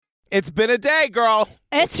It's been a day, girl.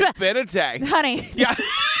 It's been a day. Honey. Yeah.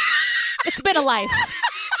 It's been a life.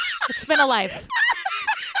 It's been a life.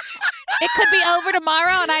 It could be over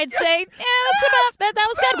tomorrow, and I'd say, that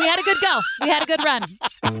was good. We had a good go. We had a good run.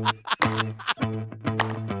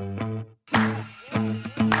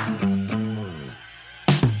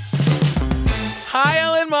 Hi,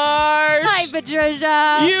 Ellen Marsh. Hi,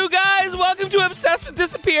 Patricia. You guys, welcome to Obsessed with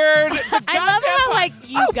Disappeared. I love how,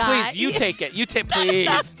 you guys. Please, you take it. You take,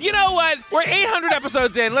 please. You know what? We're 800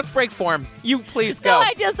 episodes in. Let's break form. You please go. No,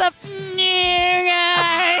 I just have,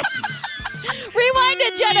 guys. Rewind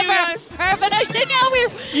it, Jennifer. We're finished it now.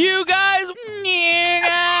 You guys.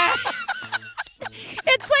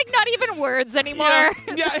 It's like not even words anymore. Yeah.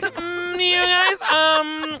 You guys,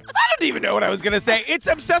 I don't even know what I was going to say. It's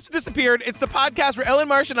Obsessed with Disappeared. It's the podcast where Ellen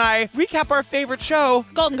Marsh and I recap our favorite show,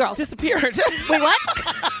 Golden Girls. Disappeared. Wait, what?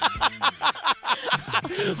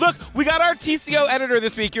 Look, we got our TCO editor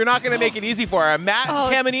this week. You're not going to make it easy for her. Matt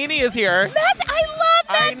Tamanini is here. I love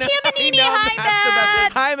Matt Tamanini. Hi,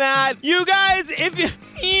 Matt. Hi, Matt. You guys,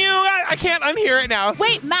 I can't unhear it now.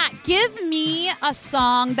 Wait, Matt, give me a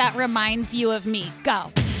song that reminds you of me.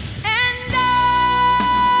 Go.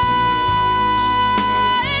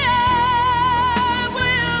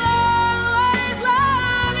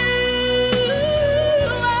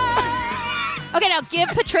 Okay, now give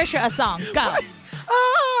Patricia a song. Go.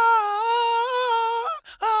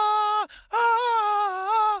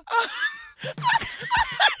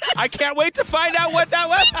 I can't wait to find out what that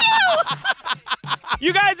was.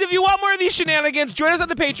 You guys, if you want more of these shenanigans, join us on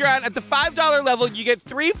the Patreon. At the $5 level, you get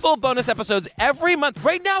 3 full bonus episodes every month.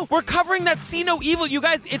 Right now, we're covering that See No Evil. You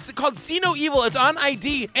guys, it's called See No Evil. It's on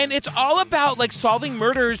ID, and it's all about solving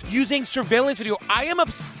murders using surveillance video. I am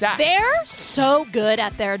obsessed. They're so good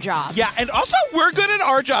at their jobs. Yeah, and also we're good at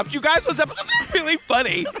our jobs. You guys, those episodes are really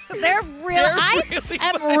funny.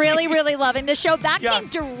 I'm really loving this show. That came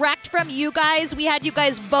direct from you guys. We had you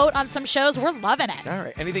guys vote on some shows. We're loving it. All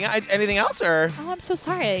right. Anything else, or? Oh, I'm so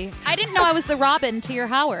sorry. I didn't know I was the Robin to your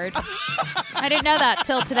Howard. I didn't know that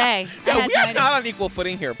till today. Yeah, we are not on equal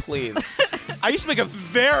footing here, please. I used to make a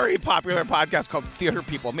very popular podcast called Theater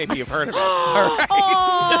People. Maybe you've heard of it. All right.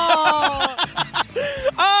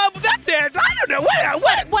 That's it. I don't know.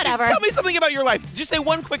 Whatever. Tell me something about your life. Just say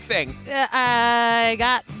one quick thing. I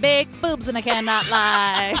got big boobs and I cannot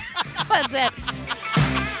lie. That's it.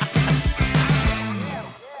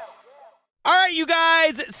 All right, you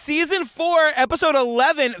guys, Season 4, Episode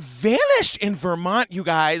 11, Vanished in Vermont, you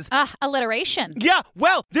guys. Alliteration. Yeah,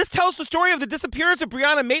 well, this tells the story of the disappearance of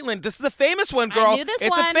Brianna Maitland. This is a famous one, girl. I knew this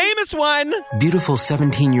one. It's a famous one. Beautiful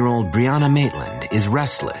 17-year-old Brianna Maitland is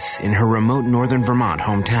restless in her remote northern Vermont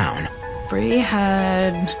hometown. Bri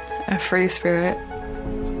had a free spirit,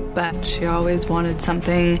 but she always wanted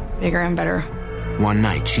something bigger and better. One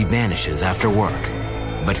night, she vanishes after work,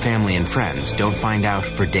 but family and friends don't find out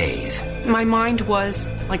for days. My mind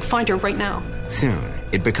was find her right now. Soon,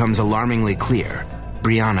 it becomes alarmingly clear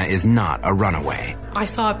Brianna is not a runaway. I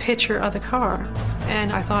saw a picture of the car,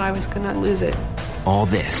 and I thought I was going to lose it. All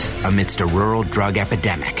this amidst a rural drug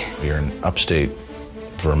epidemic. You're in upstate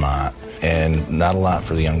Vermont, and not a lot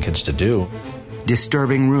for the young kids to do.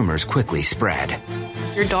 Disturbing rumors quickly spread.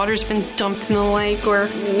 Your daughter's been dumped in the lake, or,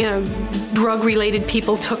 drug-related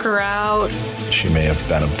people took her out. She may have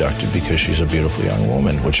been abducted because she's a beautiful young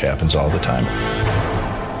woman, which happens all the time.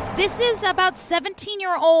 This is about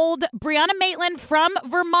 17-year-old Brianna Maitland from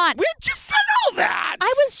Vermont. We just said all that.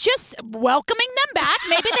 I was just welcoming them back.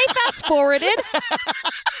 Maybe they fast-forwarded.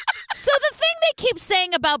 So the thing they keep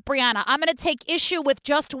saying about Brianna, I'm going to take issue with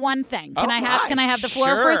just one thing. Can I have the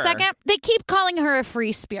floor for a second? They keep calling her a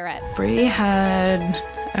free spirit. Bri had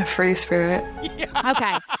a free spirit. Yeah.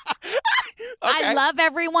 Okay. I love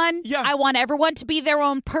everyone. Yeah. I want everyone to be their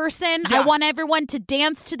own person. Yeah. I want everyone to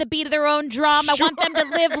dance to the beat of their own drum. Sure. I want them to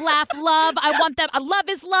live, laugh, love. I want them. Love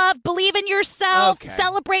is love. Believe in yourself. Okay.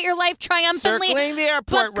 Celebrate your life triumphantly. Circling the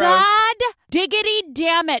airport, but Rose. God diggity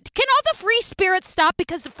damn it. Can all the free spirits stop?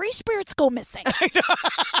 Because the free spirits go missing.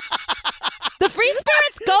 The free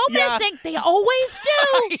spirits go missing. They always do.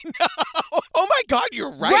 I know. Oh, my God,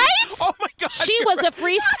 you're right. Right? Oh, my God. She was a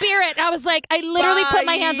free spirit. I was like, I literally put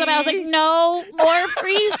my hands up. I was like, no more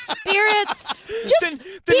free spirits. Just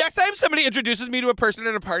the next time somebody introduces me to a person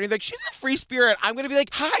at a party, like, she's a free spirit, I'm going to be like,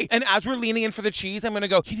 hi. And as we're leaning in for the cheese, I'm going to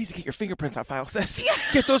go, you need to get your fingerprints on file, sis.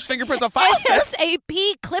 Get those fingerprints on file, sis.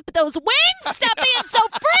 ASAP, clip those wings. Stop being so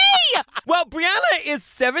free. Well, Brianna is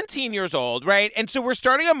 17 years old, right? And so we're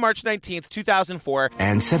starting on March 19th, 2004.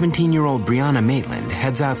 And 17-year-old Brianna Maitland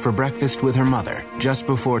heads out for breakfast with her mother just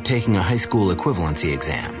before taking a high school equivalency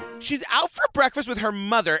exam. She's out for breakfast with her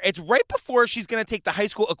mother. It's right before she's going to take the high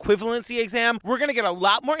school equivalency exam. We're going to get a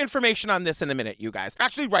lot more information on this in a minute, you guys.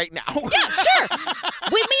 Actually, right now. Yeah, sure.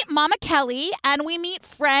 We meet Mama Kelly and we meet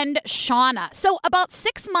friend Shauna. So about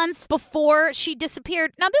 6 months before she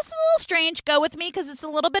disappeared. Now, this is a little strange. Go with me because it's a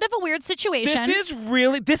little bit of a weird situation.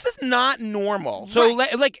 This is not normal. So,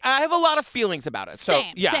 right. I have a lot of feelings about it. So,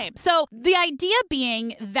 Same. So the idea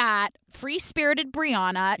being that free-spirited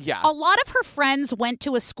Brianna, Yeah. a lot of her friends went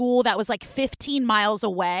to a school that was like 15 miles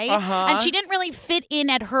away, and she didn't really fit in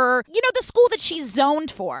at her, the school that she's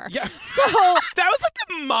zoned for. Yeah. So that was like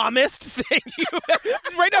the mommist thing.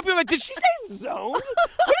 Right now, people are like, did she say zoned?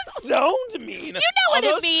 What does zoned mean? You know what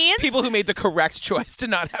it means. People who made the correct choice to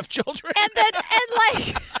not have children. And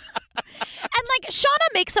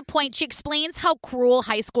Shauna makes a point. She explains how cruel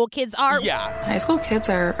high school kids are. Yeah. High school kids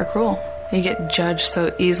are cruel. You get judged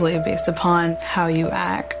so easily based upon how you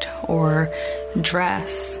act or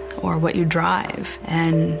dress or what you drive.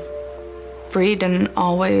 And Bree didn't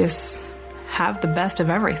always have the best of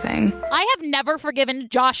everything. I have never forgiven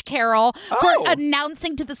Josh Carroll for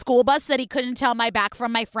announcing to the school bus that he couldn't tell my back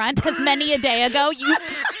from my front, because many a day ago, you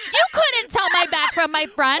couldn't tell my back from my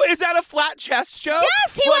front. Is that a flat chest joke?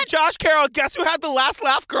 Yes, he went... Josh Carroll, guess who had the last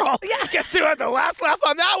laugh, girl? Yeah. Guess who had the last laugh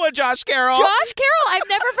on that one, Josh Carroll? Josh Carroll, I've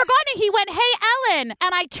never forgotten it. He went, "Hey, Ellen."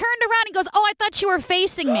 And I turned around and goes, "Oh, I thought you were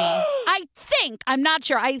facing me." I'm not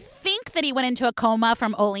sure. I think that he went into a coma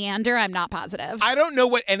from oleander. I'm not positive. I don't know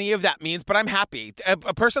what any of that means, but I'm happy.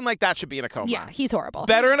 A person like that should be in a coma. Yeah, he's horrible.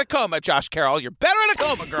 Better in a coma, Josh Carroll. You're better in a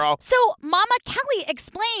coma, girl. So Mama Kelly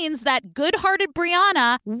explains that good-hearted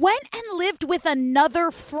Brianna went and lived with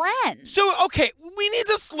another friend. So, okay, we need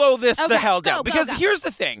to slow this the hell down. Because go. here's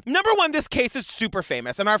the thing. Number one, this case is super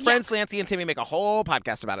famous, and our friends Lancy and Timmy make a whole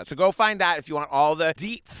podcast about it. So go find that if you want all the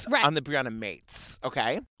deets on the Brianna mates,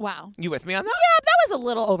 okay? Wow. You with me on that? Yeah, that was a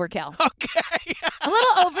little overkill. Okay. A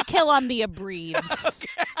little overkill on the abreves.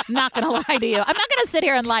 Okay. I'm not going to lie to you. I'm not going to sit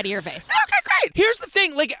here and lie to your face. Okay, great. Here's the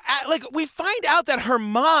thing. We find out that her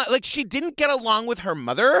mom, she didn't get along with her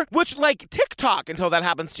mother, which, TikTok until that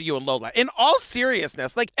happens to you and Lola. In all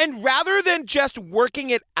seriousness, and rather than just working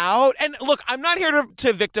it out, and look, I'm not here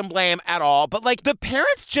to victim blame at all, but, the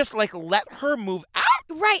parents just, let her move out.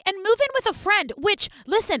 Right, and move in with a friend, which,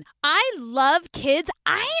 listen, I love kids.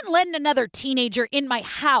 I ain't letting another teenager in my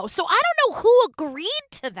house, so I don't know who agreed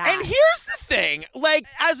to that. And here's the thing,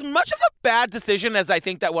 as much of a bad decision as I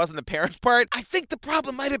think that was on the parents' part, I think the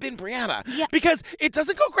problem might have been Brianna. Yeah. Because it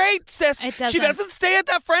doesn't go great, sis. It doesn't. She doesn't stay at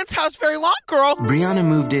that friend's house very long, girl. Brianna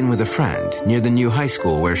moved in with a friend near the new high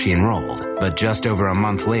school where she enrolled, but just over a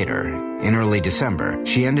month later, in early December,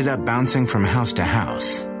 she ended up bouncing from house to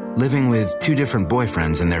house, living with two different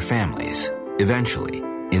boyfriends and their families. Eventually,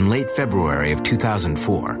 in late February of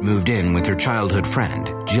 2004, moved in with her childhood friend,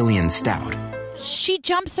 Jillian Stout. She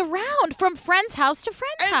jumps around from friend's house to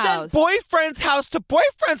friend's house. And then boyfriend's house to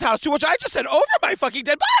boyfriend's house, to which I just said over my fucking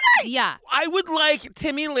dead body. Yeah. I would like,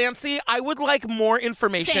 Timmy, Lancy, I would like more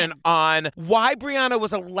information on why Brianna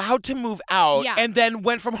was allowed to move out and then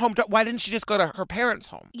went from home to, why didn't she just go to her parents'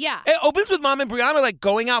 home? Yeah. It opens with Mom and Brianna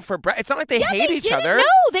going out for breakfast. It's not like they hate each other. No,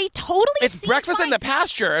 they totally It's breakfast in the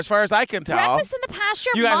pasture, as far as I can tell. Breakfast in the pasture.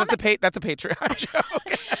 You guys, that's a Patreon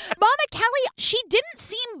joke. Mama Kelly, she didn't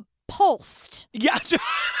seem pulsed. Yeah. She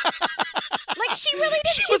really didn't.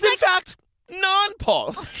 She was, in fact,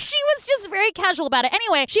 non-pulsed. She was just very casual about it.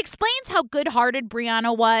 Anyway, she explains how good-hearted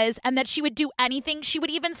Brianna was and that she would do anything. She would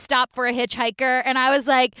even stop for a hitchhiker. And I was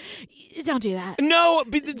like, don't do that. No,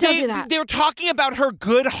 don't do that. They're talking about her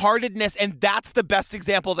good-heartedness, and that's the best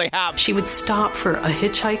example they have. She would stop for a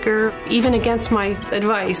hitchhiker, even against my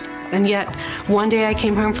advice. And yet, one day I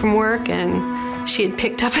came home from work and she had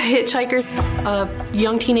picked up a hitchhiker, a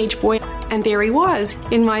young teenage boy, and there he was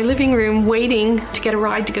in my living room waiting to get a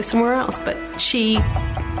ride to go somewhere else. But she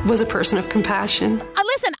was a person of compassion.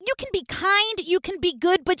 Listen, you can be kind, you can be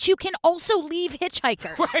good, but you can also leave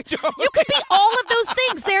hitchhikers. Right, you can be all of those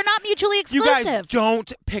things. They're not mutually exclusive. You guys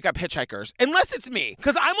don't pick up hitchhikers, unless it's me,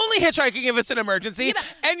 because I'm only hitchhiking if it's an emergency,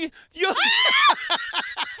 and you'll...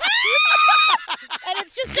 And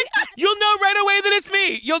it's just... You'll know right away that it's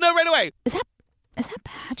me. You'll know right away. Is that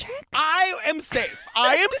Patrick? I am safe.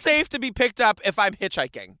 I am safe to be picked up if I'm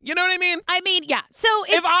hitchhiking. You know what I mean? I mean, yeah. So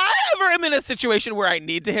if I ever am in a situation where I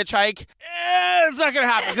need to hitchhike, it's not going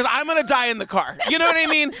to happen because I'm going to die in the car. You know what I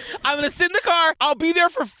mean? I'm going to sit in the car. I'll be there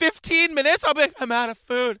for 15 minutes. I'll be like, I'm out of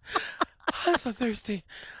food. I'm so thirsty.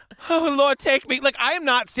 Oh, Lord, take me. I am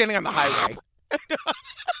not standing on the highway.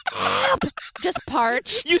 Help! Just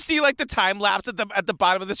parch. You see like the time lapse at the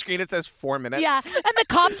bottom of the screen. It says 4 minutes. Yeah, and the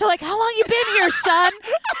cops are like, how long you been here, son?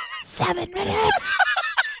 7 minutes.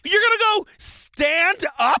 You're going to go stand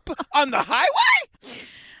up on the highway?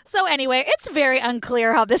 So anyway, it's very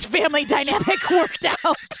unclear how this family dynamic worked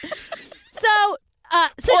out. So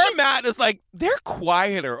Poor Matt is like, they're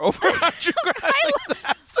quieter over 100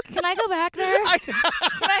 grams. Can I go back there? Can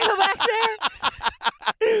I go back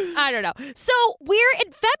there? I don't know. So we're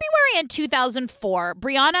in February in 2004.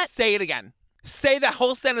 Brianna. Say it again. Say that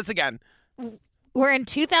whole sentence again. We're in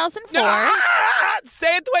 2004.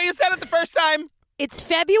 Say it the way you said it the first time. It's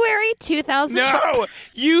February 2004. No,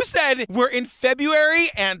 you said we're in February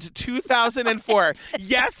and 2004.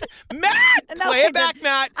 Yes, Matt, No, play it back,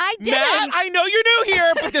 Matt. I didn't. Matt, I know you're new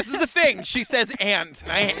here, but this is the thing. She says and.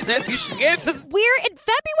 We're in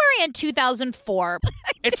February in 2004.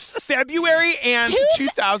 It's February and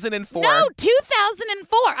 2004. No,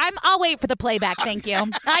 2004. I'll wait for the playback, thank you.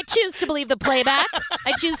 I choose to believe the playback.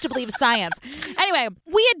 I choose to believe science. Anyway,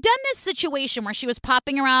 we had done this situation where she was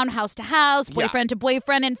popping around house to house, boyfriend to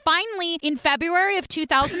boyfriend, and finally, in February of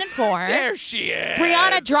 2004, there she is.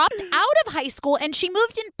 Brianna dropped out of high school and she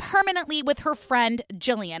moved in permanently with her friend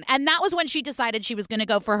Jillian. And that was when she decided she was going to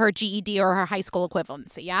go for her GED or her high school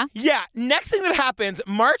equivalency, yeah? Yeah. Next thing that happens,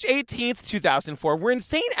 March 18th, 2004, we're in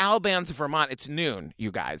St. Albans, Vermont. It's noon,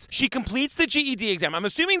 you guys. She completes the GED exam. I'm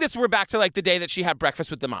assuming we're back to like the day that she had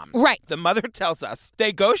breakfast with the mom. Right. The mother tells us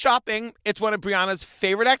they go shopping. It's one of Brianna's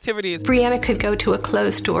favorite activities. Brianna could go to a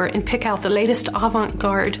clothes store and pick out the latest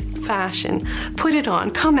avant-garde fashion, put it on,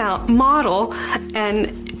 come out, model,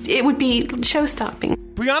 and it would be show-stopping.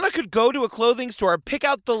 Brianna could go to a clothing store, pick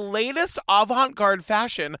out the latest avant-garde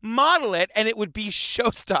fashion, model it, and it would be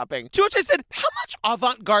show-stopping. To which I said, how much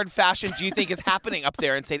avant-garde fashion do you think is happening up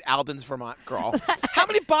there in St. Albans, Vermont, girl? How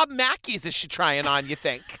many Bob Mackies is she trying on, you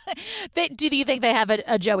think? Do you think they have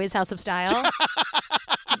a Joey's House of Style?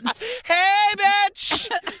 Hey, bitch!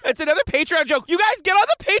 It's another Patreon joke. You guys get on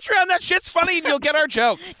the Patreon. That shit's funny and you'll get our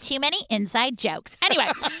jokes. Too many inside jokes. Anyway,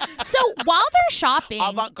 so while they're shopping...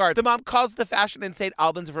 Avant-garde. The mom calls the fashion in St.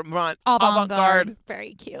 Albans, Vermont. Avant-garde.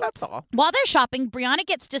 Very cute. That's all. While they're shopping, Brianna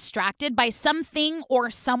gets distracted by something or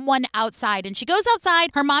someone outside. And she goes outside.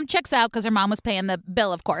 Her mom checks out because her mom was paying the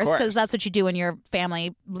bill, of course. Because that's what you do when your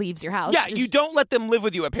family leaves your house. Yeah, you don't let them live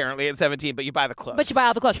with you, apparently, at 17, but you buy the clothes. But you buy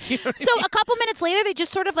all the clothes. So a couple minutes later, they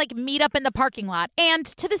just sort of like meet up in the parking lot. And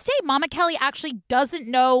to this day, Mama Kelly actually doesn't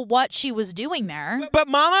know what she was doing there. But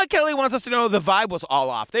Mama Kelly wants us to know the vibe was all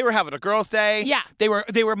off. They were having a girls' day. Yeah. They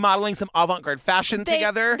were modeling some avant-garde fashion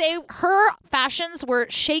together. Her fashions were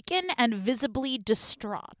shaken and visibly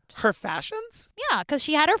distraught. Her fashions? Yeah, because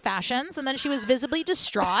she had her fashions and then she was visibly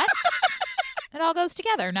distraught. It all goes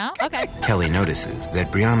together, no? Okay. Kelly notices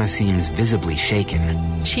that Brianna seems visibly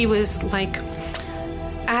shaken. She was like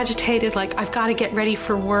agitated, like, I've got to get ready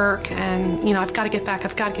for work, and, I've got to get back.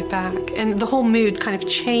 And the whole mood kind of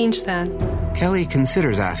changed then. Kelly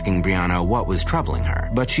considers asking Brianna what was troubling her,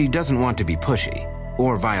 but she doesn't want to be pushy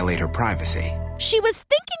or violate her privacy. She was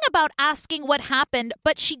thinking about asking what happened,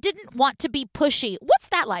 but she didn't want to be pushy. What's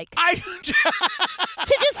that like?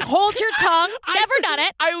 To just hold your tongue? Never done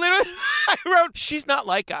it. I wrote, she's not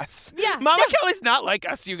like us. Yeah. Mama Kelly's not like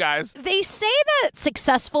us, you guys. They say that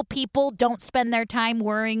successful people don't spend their time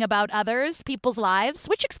worrying about others, people's lives,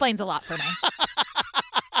 which explains a lot for me.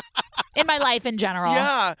 In my life in general.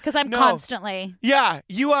 Yeah. Because I'm constantly. Yeah.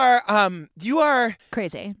 You are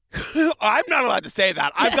crazy. I'm not allowed to say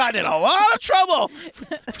that. I've gotten in a lot of trouble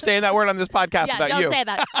for saying that word on this podcast about you. Yeah, don't say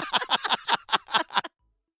that.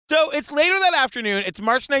 So it's later that afternoon. It's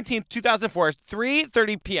March 19th, 2004,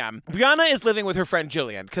 3:30 p.m. Brianna is living with her friend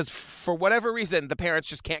Jillian because for whatever reason, the parents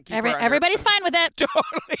just can't keep her under. Everybody's fine with it.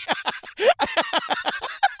 Totally.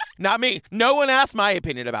 Not me. No one asked my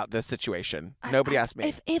opinion about this situation. Nobody asked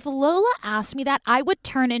me. If Lola asked me that, I would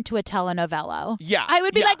turn into a telenovela. Yeah. I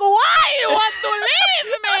would be like, why you want to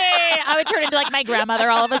leave me? I would turn into like my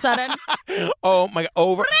grandmother all of a sudden. Oh my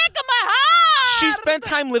God. Break my heart. She spent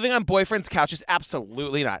time living on boyfriend's couches?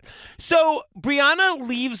 Absolutely not. So Brianna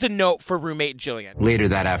leaves a note for roommate Jillian. Later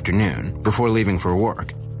that afternoon, before leaving for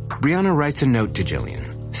work, Brianna writes a note to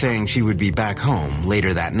Jillian, saying she would be back home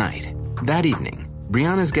later that night. That evening,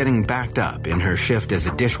 Brianna's getting backed up in her shift as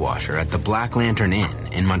a dishwasher at the Black Lantern Inn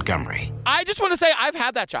in Montgomery. I just want to say I've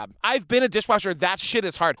had that job. I've been a dishwasher. That shit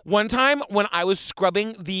is hard. One time when I was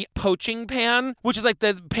scrubbing the poaching pan, which is like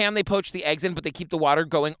the pan they poach the eggs in, but they keep the water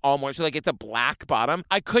going all morning. So like it's a black bottom.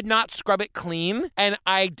 I could not scrub it clean. And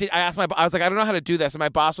I asked I was like, I don't know how to do this. And my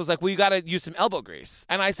boss was like, well, you got to use some elbow grease.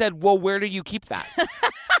 And I said, well, where do you keep that?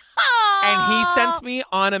 And he sent me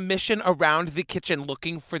on a mission around the kitchen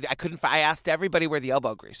looking for I asked everybody where the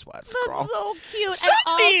elbow grease was. That's so cute. So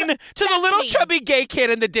mean to the little chubby gay kid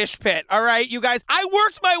in the dish pit, all right, you guys? I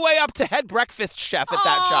worked my way up to head breakfast chef at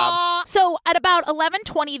that job. So at about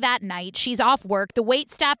 11:20 that night, she's off work. The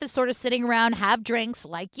wait staff is sort of sitting around, have drinks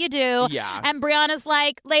like you do. Yeah. And Brianna's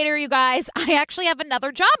like, later, you guys, I actually have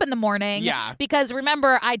another job in the morning. Yeah. Because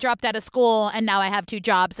remember, I dropped out of school and now I have 2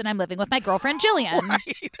 jobs and I'm living with my girlfriend, Jillian.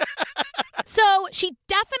 Right. So she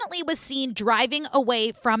definitely was seen driving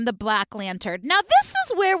away from the Black Lantern. Now, this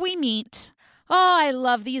is where we meet. Oh, I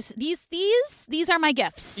love these. These are my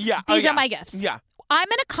gifts. Yeah. These are my gifts. Yeah. I'm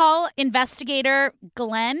going to call investigator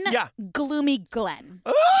Glenn Gloomy Glenn.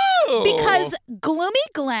 Oh! Because Gloomy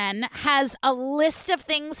Glenn has a list of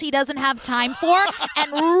things he doesn't have time for,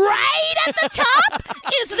 and right at the top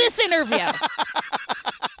is this interview.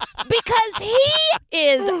 Because he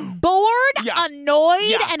is bored,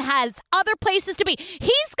 annoyed, and has other places to be.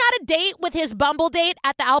 He's got a date with his Bumble date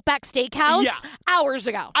at the Outback Steakhouse hours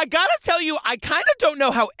ago. I gotta tell you, I kind of don't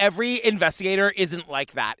know how every investigator isn't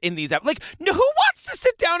like that in these episodes. Like, who wants to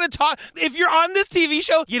sit down and talk? If you're on this TV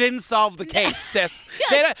show, you didn't solve the case, sis.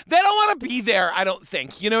 They don't want to be there, I don't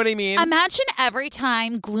think. You know what I mean? Imagine every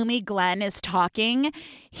time Gloomy Glenn is talking,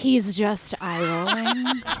 he's just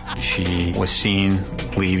eye-rolling. She was seen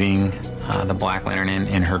leaving the Black Lantern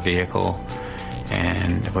in her vehicle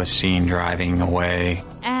and was seen driving away.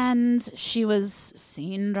 And she was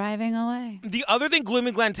seen driving away. The other thing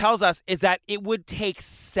Gloomy Glenn tells us is that it would take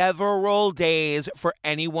several days for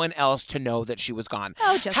anyone else to know that she was gone.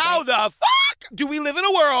 Oh, just How wait. the fuck do we live in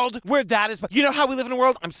a world where that is... You know how we live in a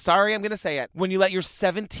world? I'm sorry, I'm going to say it. When you let your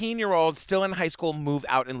 17-year-old still in high school move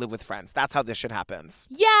out and live with friends. That's how this shit happens.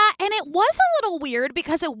 Yeah, and it was a little weird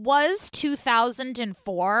because it was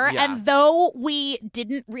 2004. Yeah. And though we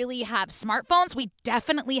didn't really have smartphones, we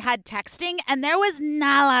definitely had texting. And there was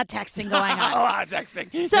not a lot of texting going on. A lot of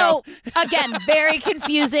texting. So, again, very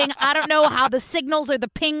confusing. I don't know how the signals or the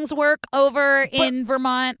pings work over in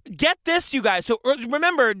Vermont. Get this, you guys. So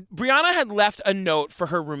remember, Brianna had left a note for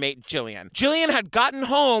her roommate, Jillian. Jillian had gotten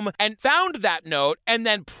home and found that note and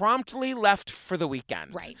then promptly left for the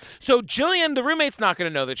weekend. Right. So Jillian, the roommate's not going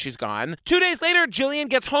to know that she's gone. 2 days later, Jillian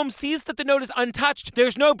gets home, sees that the note is untouched.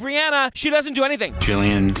 There's no Brianna. She doesn't do anything.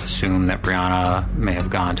 Jillian assumed that Brianna may have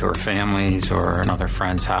gone to her family's or another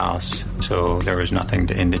friend's house, so there was nothing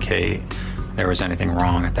to indicate there was anything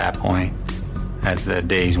wrong at that point. As the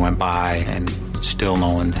days went by and still no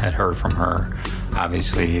one had heard from her,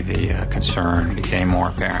 obviously the concern became more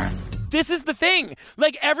apparent. This is the thing.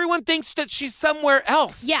 Like, everyone thinks that she's somewhere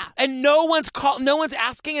else. Yeah. And no one's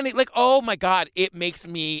asking any, like, oh my God, it makes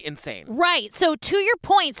me insane. Right. So to your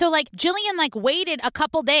point, so like Jillian waited a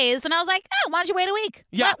couple days and I was like, oh, why don't you wait a week?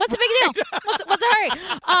 Yeah. What's the big deal? What's the hurry?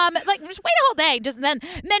 Just wait a whole day.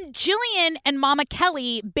 Then Jillian and Mama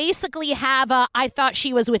Kelly basically have a I thought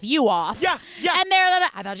she was with you off. Yeah. And they're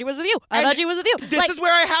like, I thought she was with you. I thought she was with you. This is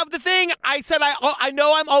where I have the thing. I said, I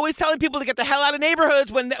know I'm always telling people to get the hell out of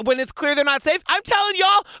neighborhoods when it's clear they're not safe. I'm telling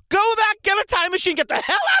y'all, go back, get a time machine, get the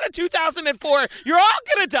hell out of 2004. You're all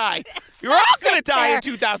gonna die. You're all gonna die in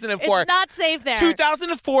 2004. It's not safe there.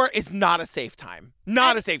 2004 is not a safe time.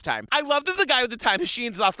 Not a safe time. I love that the guy with the time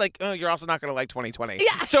machine is also like, oh, you're also not going to like 2020.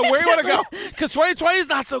 Yeah. So where do you want to go? Because 2020 is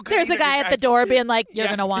not so good. There's either, a guy you at the guys. door being like, you're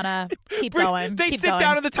going to want to keep going. They keep sit going.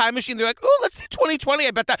 down in the time machine. They're like, oh, let's see 2020.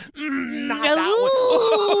 I bet that. Not that one.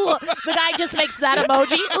 Ooh. The guy just makes that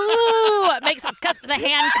emoji. Ooh. Makes the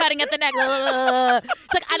hand cutting at the neck.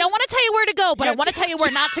 It's like, I don't want to tell you where to go, but I want to tell you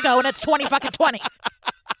where not to go, and it's 2020.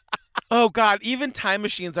 Oh, God. Even time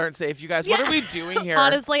machines aren't safe, you guys. What are we doing here?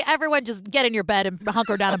 Honestly, everyone just get in your bed and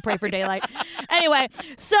hunker down and pray for daylight. Anyway,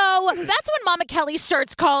 so that's when Mama Kelly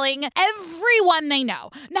starts calling everyone they know.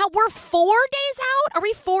 Now, we're 4 days out? Are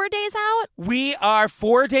we 4 days out? We are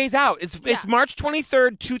 4 days out. It's March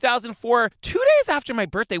 23rd, 2004, 2 days after my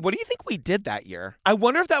birthday. What do you think we did that year? I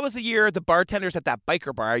wonder if that was the year the bartenders at that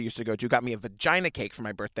biker bar I used to go to got me a vagina cake for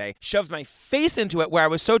my birthday, shoved my face into it where I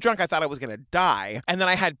was so drunk I thought I was going to die, and then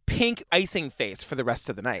I had pink icing face for the rest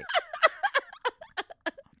of the night.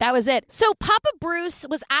 That was it. So Papa Bruce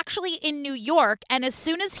was actually in New York, and as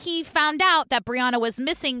soon as he found out that Brianna was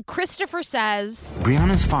missing, Christopher says,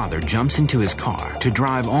 Brianna's father jumps into his car to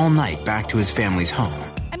drive all night back to his family's home.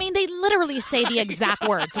 I mean, they literally say the exact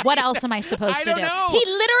words. What else am I supposed to do? know. He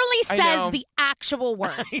literally says the actual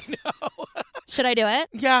words. I know. Should I do it?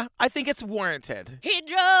 Yeah, I think it's warranted. He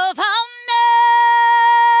drove all night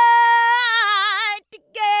to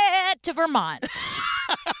get to Vermont.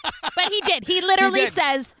 But he did. He literally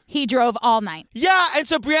says he drove all night. Yeah, and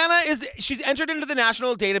so Brianna she's entered into the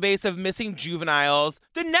national database of missing juveniles.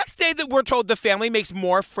 The next day that we're told the family makes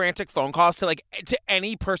more frantic phone calls to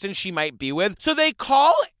any person she might be with. So they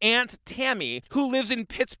call Aunt Tammy, who lives in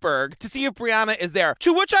Pittsburgh, to see if Brianna is there.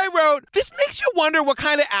 To which I wrote, this makes you wonder what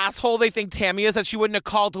kind of asshole they think Tammy is that she wouldn't have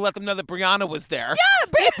called to let them know that Brianna was there. Yeah,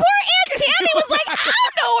 poor Aunt Tammy was like, I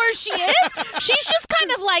don't know where she is. She's just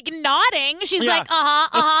kind of like nodding. She's like, No,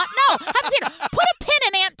 haven't seen her. Put a pin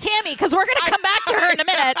in Aunt Tammy because we're going to come back to her in a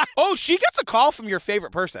minute. Oh, she gets a call from your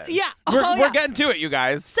favorite person. Yeah. We're getting to it, you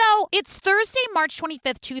guys. So it's Thursday, March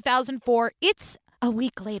 25th, 2004. It's a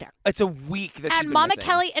week later. It's a week that she's And been Mama missing.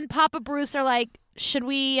 Kelly and Papa Bruce are like, should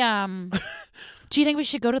we, do you think we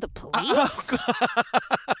should go to the police?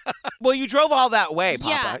 Well, you drove all that way, Papa.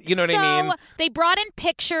 Yeah. You know what I mean? So they brought in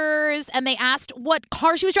pictures and they asked what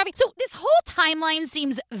car she was driving. So this whole timeline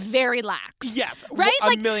seems very lax. Yes. Right?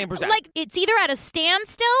 A million %. Like it's either at a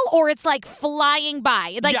standstill or it's like flying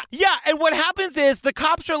by. Like, yeah. And what happens is the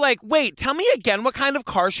cops are like, wait, tell me again what kind of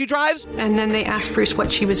car she drives? And then they asked Bruce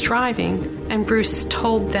what she was driving, and Bruce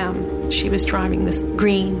told them she was driving this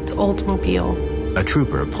green Oldsmobile. A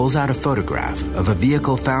trooper pulls out a photograph of a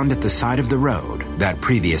vehicle found at the side of the road that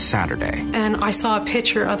previous Saturday. And I saw a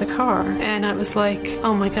picture of the car, and I was like,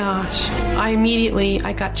 oh my gosh.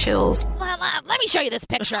 I got chills. Let me show you this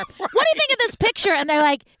picture. What do you think of this picture? And they're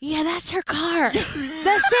like, yeah, that's her car.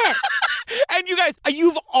 That's it. And you guys,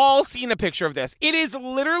 you've all seen a picture of this. It is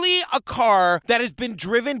literally a car that has been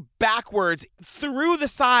driven backwards through the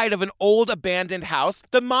side of an old abandoned house.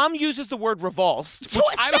 The mom uses the word revulsed.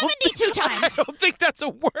 72 times. I don't think that's a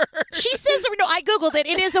word. She says, no, I Googled it.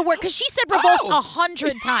 It is a word because she said revulsed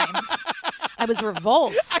 100 times. I was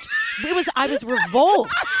revulsed. I was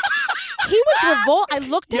revulsed. He was revulsed. I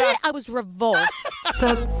looked at it. I was revulsed.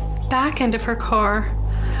 The back end of her car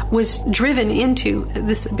was driven into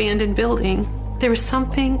this abandoned building. There was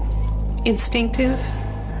something instinctive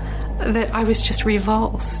that I was just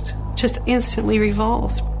revulsed, just instantly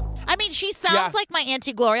revulsed. I mean, she sounds like my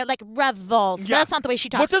Auntie Gloria, like revulsed. Yeah. But that's not the way she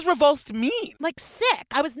talks. What does revulsed mean? Like sick.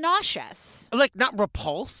 I was nauseous. Like not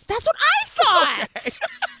repulsed? That's what I thought. Okay.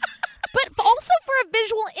 But also for a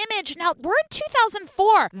visual image, now we're in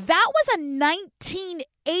 2004. That was a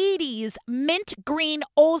 1980s mint green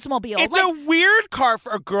Oldsmobile. It's a weird car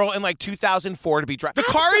for a girl in 2004 to be driving.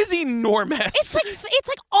 The car is enormous. It's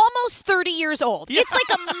like almost 30 years old. Yeah. It's like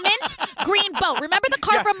a mint green boat. Remember the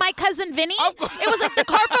car from My Cousin Vinny? It was like the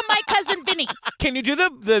car from My Cousin Vinny. Can you do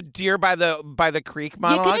the deer by the creek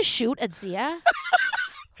monologue? You're gonna shoot at Zia?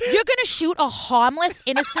 You're gonna shoot a harmless,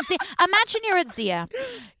 innocent Zia? Imagine you're at Zia.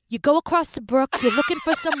 You go across the brook, you're looking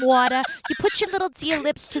for some water, you put your little deer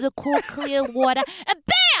lips to the cool, clear water, and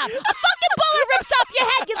bam! A fucking bullet rips off your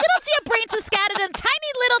head, your little deer brains are scattered in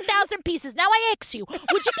tiny little 1,000 pieces. Now I ask you, would you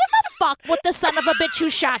give a fuck what the son of a bitch who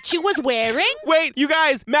shot you was wearing? Wait, you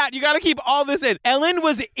guys, Matt, you gotta keep all this in. Ellen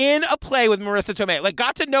was in a play with Marissa Tomei,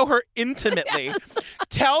 got to know her intimately. Yes.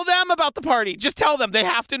 Tell them about the party. Just tell them. They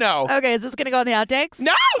have to know. Okay, is this gonna go in the outtakes?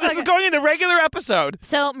 No, this is going in the regular episode.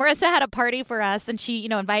 So Marissa had a party for us, and she,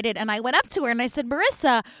 invited. And I went up to her and I said,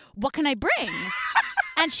 Marissa, what can I bring?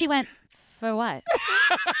 And she went, for what?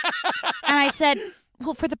 And I said,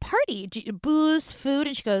 well, for the party. Booze, food?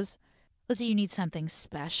 And she goes, Lizzie, you need something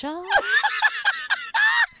special? And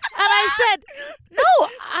I said, no,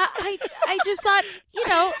 I just thought,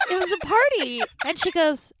 it was a party. And she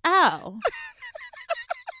goes, oh,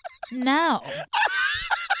 no.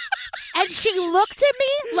 And she looked at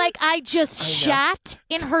me like I just shat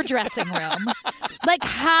in her dressing room. Like,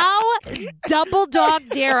 how double dog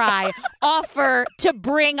dare I offer to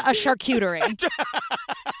bring a charcuterie?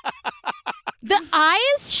 The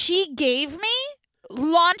eyes she gave me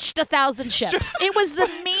launched 1,000 ships. It was the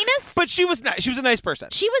meanest. But she was nice. She was a nice person.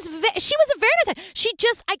 She was a very nice person. She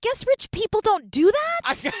just, I guess rich people don't do that.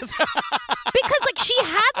 I guess. Because she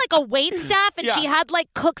had a wait staff and she had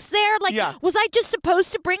cooks there. Was I just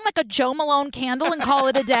supposed to bring a Joe Malone candle and call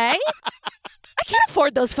it a day? I can't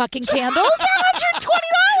afford those fucking candles.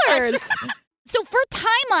 They're $120. So for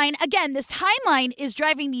timeline, again, this timeline is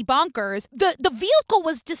driving me bonkers. The vehicle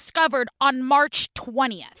was discovered on March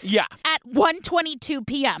 20th. Yeah. At 1:22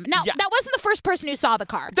 p.m. Now, that wasn't the first person who saw the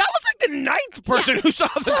car. That was the 9th person who saw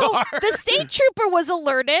the car. The state trooper was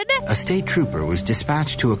alerted. A state trooper was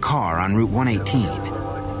dispatched to a car on Route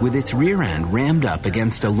 118 with its rear end rammed up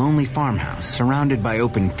against a lonely farmhouse surrounded by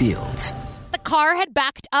open fields. The car had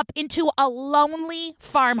backed up into a lonely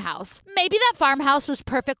farmhouse. Maybe that farmhouse was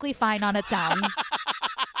perfectly fine on its own.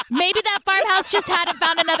 Maybe that farmhouse just hadn't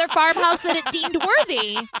found another farmhouse that it deemed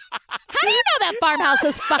worthy. How do you know that farmhouse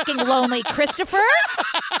was fucking lonely, Christopher?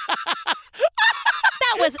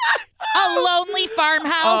 that was a lonely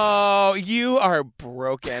farmhouse. Oh, you are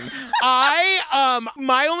broken.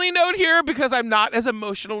 My only note here, because I'm not as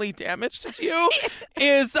emotionally damaged as you,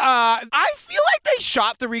 is I feel like they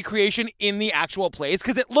shot the recreation in the actual place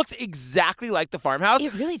because it looks exactly like the farmhouse.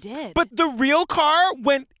 It really did. But the real car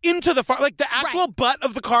went into the farm. Like, the actual butt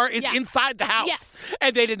of the car is inside the house. Yes.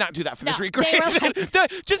 And they did not do that for this recreation. They were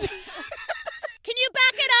like, just... Can you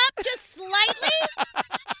back it up just slightly?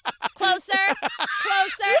 Closer.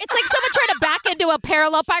 It's like someone trying to back into a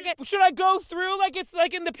parallel park. Should I go through like it's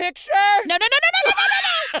like in the picture? No. You don't have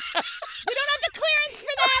the clearance for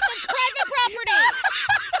that. That's private property.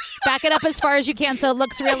 Back it up as far as you can so it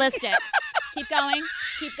looks realistic. Keep going.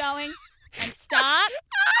 And stop.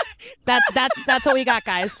 That's what we got,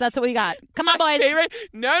 guys. That's what we got. Come on, boys. Favorite?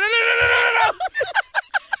 No.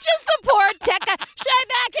 Just the poor tech guy. Should I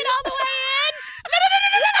back it all the way in?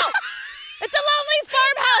 No. It's a lonely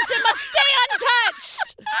farmhouse. It must stay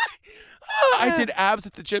untouched. I did abs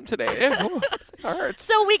at the gym today. It hurts.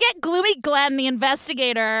 So we get Gloomy Glenn, the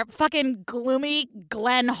investigator, fucking Gloomy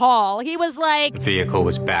Glenn Hall. He was like... The vehicle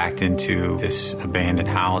was backed into this abandoned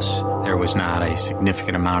house. There was not a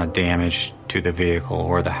significant amount of damage to the vehicle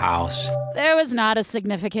or the house. There was not a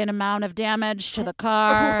significant amount of damage to the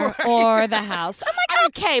car or the house. I'm like,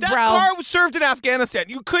 okay, that bro. That car served in Afghanistan.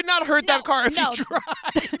 You could not hurt that car if you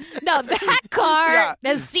tried. No, that car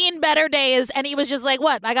has seen better days, and he was just like,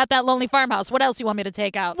 what? I got that lonely farmhouse. What else do you want me to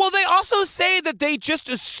take out? Well, they also say that they just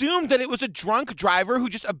assumed that it was a drunk driver who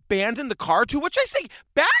just abandoned the car, to which I say,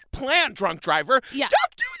 bad plan, drunk driver. Yeah.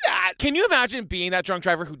 Don't do that. Can you imagine being that drunk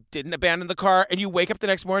driver who didn't abandon the car, and you wake up the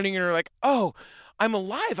next morning and you're like, oh, I'm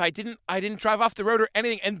alive. I didn't drive off the road or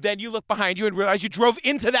anything. And then you look behind you and realize you drove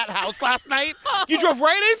into that house last night. You drove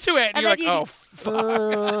right into it. And you're like, oh,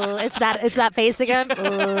 fuck. It's that face again.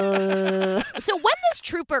 So when this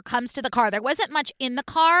trooper comes to the car, there wasn't much in the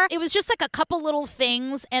car. It was just like a couple little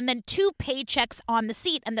things and then 2 paychecks on the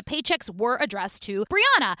seat. And the paychecks were addressed to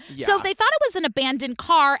Brianna. Yeah. So they thought it was an abandoned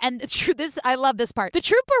car. And I love this part. The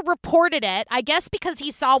trooper reported it, I guess because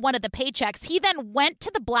he saw one of the paychecks. He then went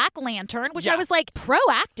to the Black Lantern, which I was like,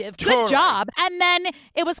 proactive. Good job. And then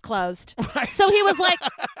it was closed. Right. So he was like,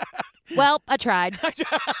 well, I tried.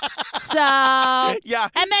 So yeah.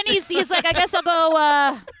 And then he's like, I guess I'll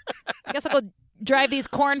go drive these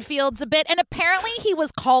cornfields a bit. And apparently he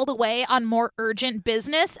was called away on more urgent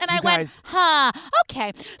business. And I went,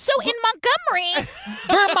 okay. So in Montgomery,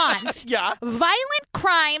 Vermont, violent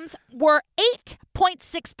crimes were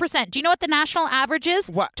 8.6%. Do you know what the national average is?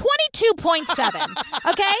 What? 22.7.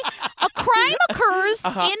 Okay? A crime occurs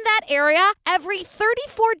in that area every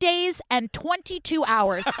 34 days and 22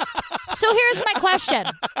 hours. So here's my question.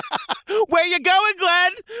 Where you going,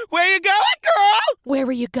 Glenn? Where you going, girl? Where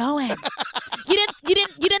were you going? You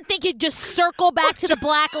didn't think you'd just circle back to the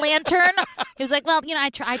Black Lantern? He was like, well, I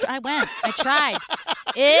tried. I tried.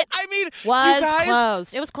 It was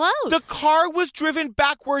closed. It was closed. The car was driven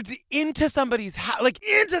backwards into somebody's house, like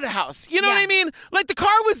into the house. You know what I mean? Like the car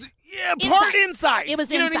was parked inside. It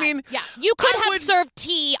was inside. You know what I mean? Yeah. You could have served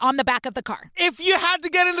tea on the back of the car. If you had to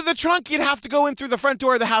get into the trunk, you'd have to go in through the front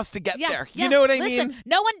door of the house to get there. You know what I mean? Listen,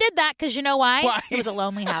 no one did that because you know why? Why? It was a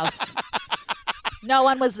lonely house. No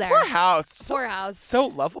one was there. Poor house. Poor house. So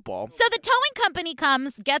lovable. So the towing company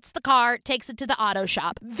comes, gets the car, takes it to the auto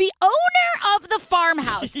shop. The owner of the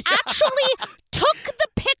farmhouse actually took the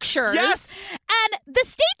pictures. Yes. And the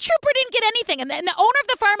state trooper didn't get anything. And the owner of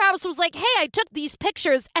the farmhouse was like, hey, I took these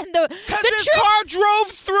pictures. And this car drove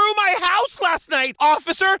through my house last night,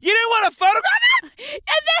 officer. You didn't want to photograph it?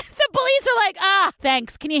 And then the police are like,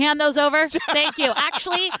 thanks. Can you hand those over? Thank you.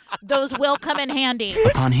 Actually, those will come in handy.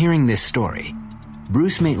 Upon hearing this story,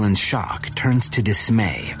 Bruce Maitland's shock turns to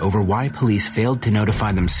dismay over why police failed to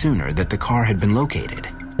notify them sooner that the car had been located.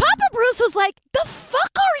 Papa Bruce was like, the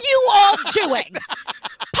fuck are you all doing?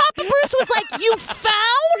 Papa Bruce was like, you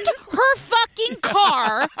found her fucking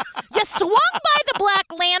car, you swung by the Black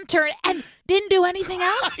Lantern, and didn't do anything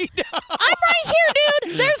else? I'm right here,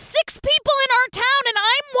 dude. There's 6 people in our town, and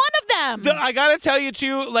I'm one of them. I gotta tell you,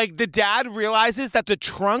 too, like, the dad realizes that the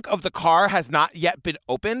trunk of the car has not yet been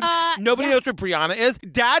opened. Nobody knows where Brianna is.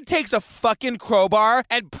 Dad takes a fucking crowbar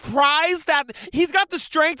and pries that. He's got the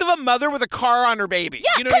strength of a mother with a car on her baby.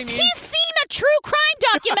 Yeah, you know what I mean? he's seen a true crime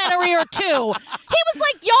documentary or 2. He was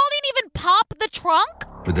like, y'all didn't even pop the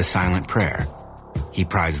trunk? With a silent prayer, he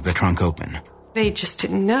pries the trunk open. They just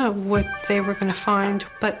didn't know what they were going to find.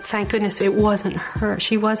 But thank goodness it wasn't her.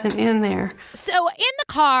 She wasn't in there. So in the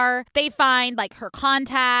car, they find like her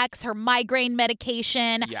contacts, her migraine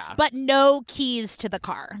medication, but no keys to the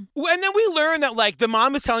car. And then we learn that like the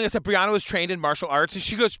mom is telling us that Brianna was trained in martial arts, and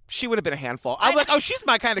she goes, she would have been a handful. I'm like, oh, she's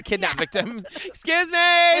my kind of kidnap victim. Excuse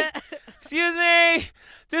me. Excuse me.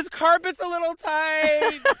 This carpet's a little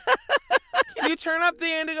tight. Can you turn up the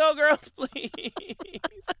Indigo Girls, please?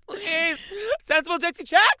 Please. Sensible Dixie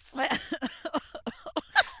Chicks?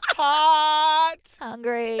 Hot.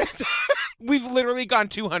 Hungry. We've literally gone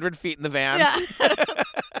 200 feet in the van. Yeah.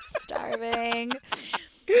 Starving.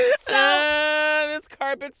 So this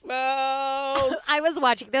carpet smells. I was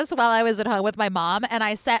watching this while I was at home with my mom, and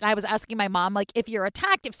I was asking my mom, like, if you're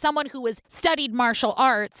attacked, if someone who has studied martial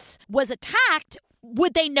arts was attacked,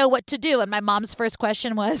 would they know what to do? And my mom's first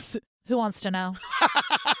question was, who wants to know?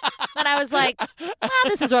 And I was like,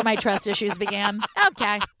 this is where my trust issues began.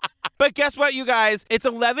 Okay. But guess what, you guys? It's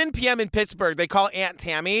 11 p.m. in Pittsburgh. They call Aunt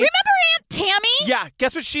Tammy. Remember Aunt Tammy? Yeah.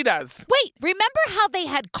 Guess what she does? Wait, remember how they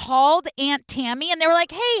had called Aunt Tammy and they were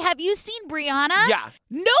like, hey, have you seen Brianna? Yeah.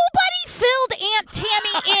 Nobody filled Aunt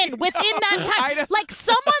Tammy in within that time. Like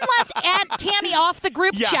someone left Aunt Tammy off the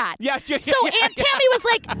group chat. Yeah. So Aunt Tammy was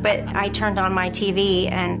like... But I turned on my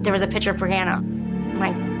TV and there was a picture of Brianna.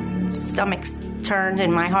 My stomach turned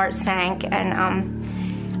and my heart sank,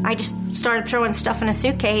 and I just started throwing stuff in a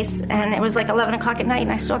suitcase, and it was like 11 o'clock at night,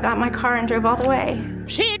 and I still got in my car and drove all the way.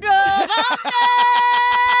 She drove all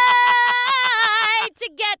night to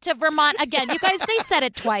get to Vermont. Again, you guys, they said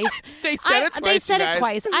it twice. They said it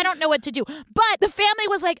twice. I don't know what to do. But the family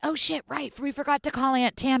was like, oh, shit, right. We forgot to call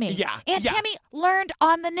Aunt Tammy. Yeah. Aunt Tammy learned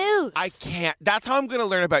on the news. I can't. That's how I'm going to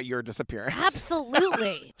learn about your disappearance.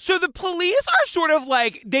 Absolutely. So the police are sort of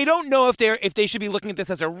like, they don't know if they should be looking at this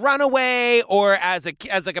as a runaway or as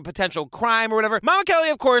like a potential crime or whatever. Mama Kelly,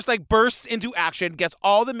 of course, like bursts into action, gets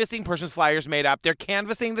all the missing persons flyers made up. They're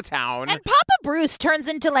canvassing the town. And Papa Bruce turns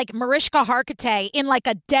into like Mariska Hargitay in like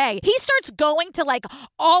a day. He starts going to like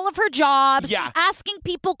all of her jobs, asking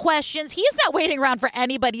people questions. He's not waiting around for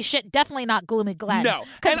anybody's shit. Definitely not Gloomy Glenn. No.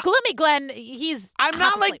 Because Gloomy Glenn, I'm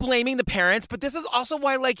not like blaming the parents, but this is also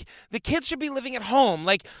why like the kids should be living at home.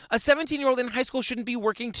 Like a 17-year-old in high school shouldn't be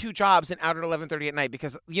working 2 jobs and out at 11:30 at night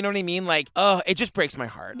because, you know what I mean? Like, it just breaks my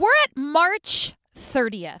heart. We're at March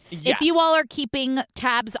 30th. Yes. If you all are keeping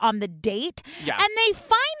tabs on the date. Yeah. And they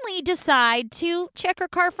finally decide to check her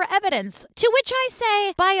car for evidence. To which I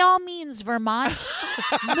say, by all means, Vermont,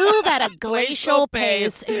 move at a glacial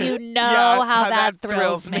pace. You know how that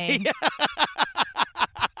thrills me.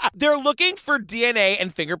 They're looking for DNA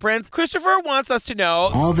and fingerprints. Christopher wants us to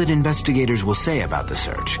know. All that investigators will say about the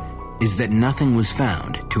search is that nothing was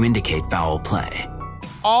found to indicate foul play.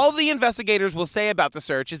 All the investigators will say about the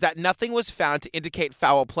search is that nothing was found to indicate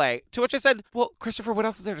foul play. To which I said, well, Christopher, what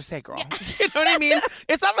else is there to say, girl? Yeah. You know what I mean?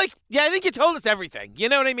 It's not like, I think you told us everything. You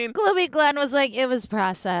know what I mean? Gloomy Glenn was like, it was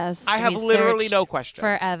processed. I have literally no questions.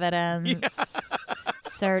 For evidence.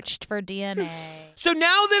 Searched for DNA. So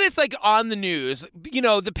now that it's like on the news, you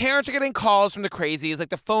know, the parents are getting calls from the crazies. Like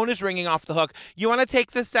the phone is ringing off the hook. You want to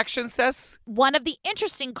take this section, sis? One of the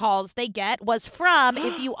interesting calls they get was from,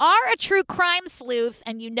 if you are a true crime sleuth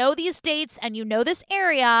and you know these dates and you know this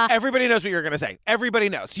area. Everybody knows what you're going to say. Everybody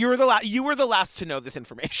knows. You were the last to know this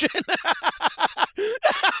information.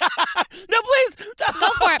 No, please. Go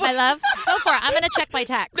for it, my love. Go for it. I'm going to check my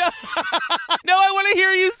text. No, I want to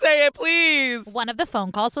hear you say it, please. One of the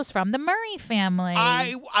phone calls was from the Murray family.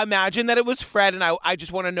 I imagine that it was Fred, and I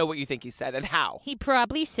just want to know what you think he said and how. He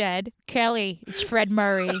probably said, Kelly, it's Fred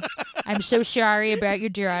Murray. I'm so sorry about your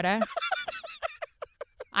daughter.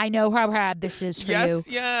 I know how hard this is for you.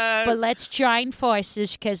 Yes. But let's join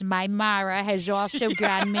forces because my Mara has also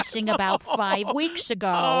gone missing about 5 weeks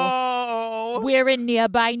ago. Oh. We're in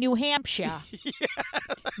nearby New Hampshire. Yes.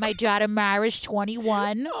 My daughter Mara's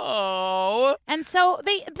 21. Oh. And so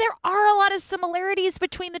there are a lot of similarities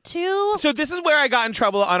between the two. So this is where I got in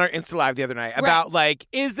trouble on our Insta Live the other night about like,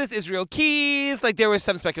 is this Israel Keys? Like there was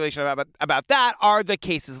some speculation about that. Are the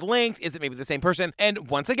cases linked? Is it maybe the same person? And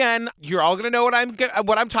once again, you're all going to know what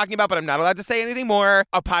I'm talking about, but I'm not allowed to say anything more.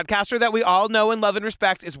 A podcaster that we all know and love and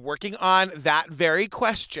respect is working on that very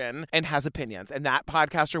question and has opinions. And that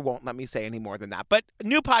podcaster won't let me say any more than that. But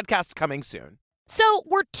new podcast coming soon. So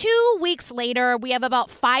we're 2 weeks later. We have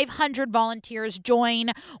about 500 volunteers join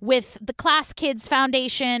with the Class Kids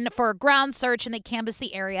Foundation for a ground search, and they canvass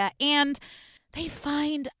the area, and they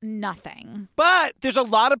find nothing. But there's a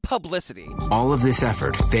lot of publicity. All of this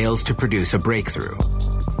effort fails to produce a breakthrough.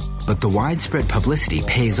 But the widespread publicity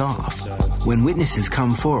pays off. When witnesses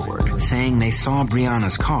come forward saying they saw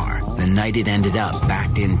Brianna's car the night it ended up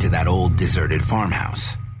backed into that old deserted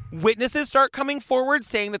farmhouse. Witnesses start coming forward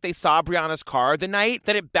saying that they saw Brianna's car the night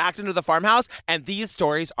that it backed into the farmhouse, and these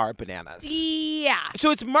stories are bananas. Yeah.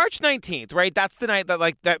 So it's March 19th, right? That's the night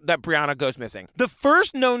that that Brianna goes missing. The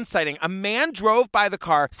first known sighting, a man drove by the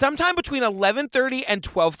car sometime between 11:30 and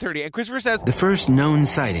 12:30. And Christopher says, the first known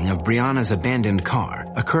sighting of Brianna's abandoned car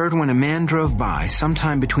occurred when a man drove by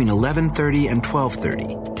sometime between 11:30 and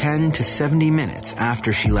 12:30, 10 to 70 minutes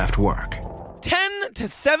after she left work. 10 to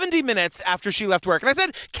 70 minutes after she left work. And I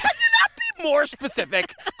said, can you not be more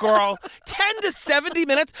specific, girl? 10 to 70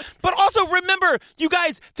 minutes? But also remember, you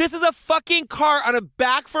guys, this is a fucking car on a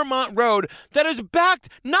back Vermont road that is backed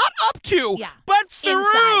not up to, but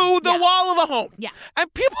through the wall of a home. Yeah.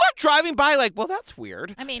 And people are driving by like, well, that's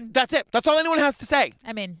weird. I mean, that's it. That's all anyone has to say.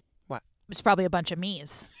 I mean, what? It's probably a bunch of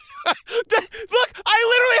me's. Look, I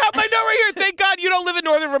literally have my note right here. Thank God you don't live in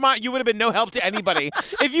northern Vermont. You would have been no help to anybody.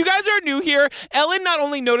 If you guys are new here, Ellen not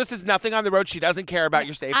only notices nothing on the road, she doesn't care about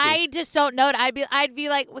your safety. I just don't know. I'd be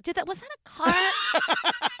like, was that a car?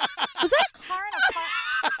 Was that a car in a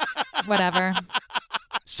car? Whatever.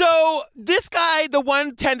 So this guy, the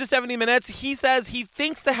one 10 to 70 minutes, he says he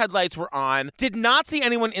thinks the headlights were on, did not see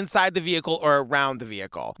anyone inside the vehicle or around the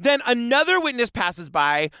vehicle. Then another witness passes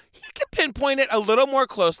by. He can pinpoint it a little more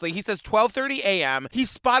closely. He says 12:30 a.m. He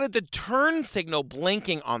spotted the turn signal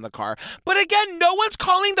blinking on the car. But again, no one's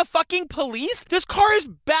calling the fucking police. This car is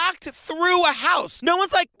backed through a house. No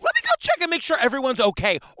one's like, let me go check and make sure everyone's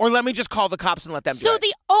okay. Or let me just call the cops and let them do it. So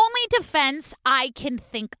the only defense I can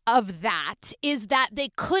think of that is that they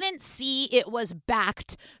couldn't see it was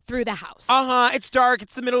backed through the house. It's dark.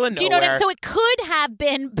 It's the middle of nowhere. Do you know what I mean? So it could have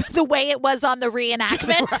been the way it was on the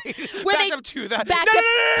reenactment. Right. Where backed up to the...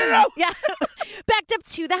 No. Yeah. Backed up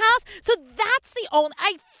to the house. So that's the only...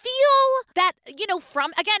 I feel that,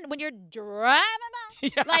 from... Again, when you're driving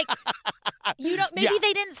by, like, maybe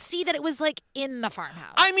they didn't see that it was, like, in the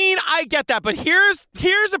farmhouse. I mean, I get that, but here's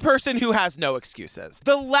a person who has no excuses.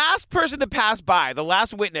 The last person to pass by, the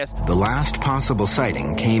last witness... The last possible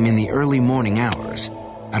sighting came in the early morning hours,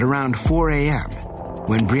 at around 4 a.m.,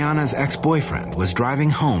 when Brianna's ex-boyfriend was driving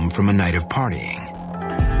home from a night of partying.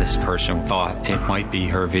 This person thought it might be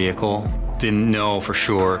her vehicle, didn't know for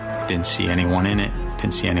sure, didn't see anyone in it,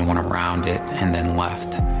 didn't see anyone around it, and then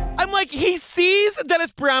left. I'm like, he sees that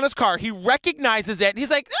it's Brianna's car. He recognizes it. He's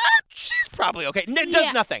like, she's probably okay.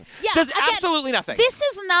 Does nothing. Yeah, does absolutely nothing. This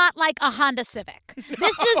is not like a Honda Civic.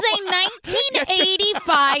 This is a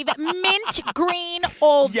 1985 mint green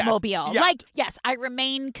Oldsmobile. Yeah. Like, yes, I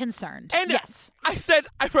remain concerned. And yes.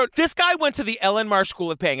 I wrote, this guy went to the Ellen Marsh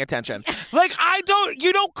School of Paying Attention. Like,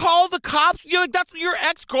 you don't call the cops. You're like, that's your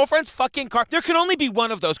ex-girlfriend's fucking car. There can only be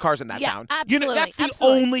one of those cars in that town. Absolutely. That's the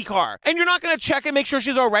only car. And you're not going to check and make sure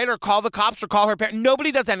she's all right or call the cops or call her parents.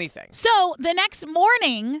 Nobody does anything. So the next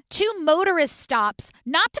morning, 2 motorists stops,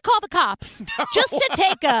 not to call the cops, just to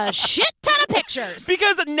take a shit ton of pictures.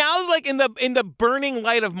 Because now, like, in the burning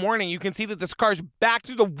light of morning, you can see that this car's back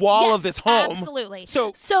through the wall of this home. Absolutely.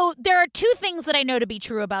 So there are 2 things that I know to be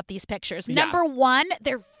true about these pictures. Number 1,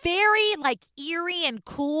 they're very, like, eerie and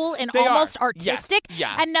cool and almost artistic.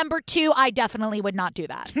 Yeah. And number 2, I definitely would not do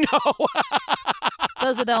that. No.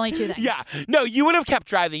 Those are the only 2 things. Yeah. No, you would have kept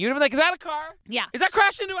driving. You'd have been like, is that a car? Yeah. Is that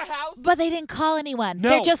crashed into a house? But they didn't call anyone. No.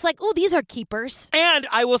 They're just like, oh, these are keepers. And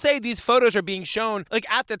I will say these photos are being shown,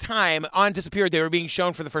 like, at the time on Disappeared, they were being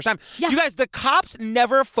shown for the first time. Yeah. You guys, the cops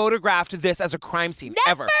never photographed this as a crime scene.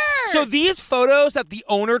 Never. Ever. So these photos that the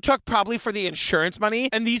owner took probably for the insurance money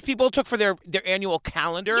and these people took for their annual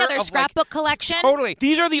calendar. Yeah, their scrapbook collection. Totally.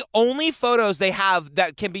 These are the only photos they have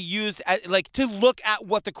that can be used to look at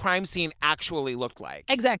what the crime scene actually looked like.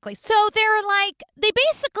 Exactly. So they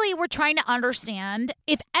basically were trying to understand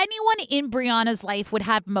if anyone in Brianna's life would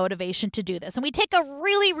have motivation to do this. And we take a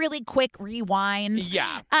really, really quick rewind.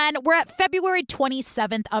 Yeah. And we're at February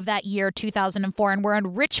 27th of that year, 2004, and we're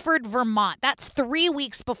in Richford, Vermont. That's 3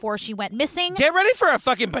 weeks before she went missing. Get ready for a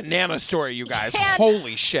fucking banana story, you guys. And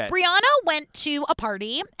holy shit. Brianna went to a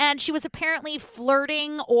party, and she was apparently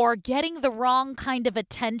flirting or getting the wrong kind of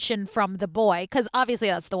attention from the boy, because obviously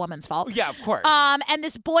that's the woman's fault. Yeah, of course. And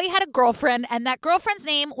this boy had a girlfriend, and that girlfriend's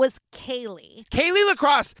name was Kaylee. Kaylee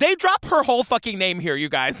LaCrosse. They drop her whole fucking name here, you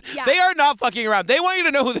guys. Yeah. They are not fucking around. They want you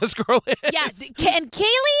to know who this girl is. Yes. And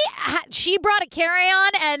Kaylee, she brought a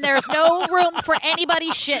carry-on, and there's no room for anybody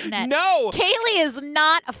shitting it. No. Kaylee is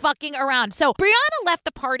not fucking around. So Brianna left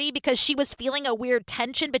the party because she was feeling a weird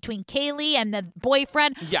tension between Kaylee and the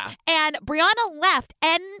boyfriend. Yeah. And Brianna left,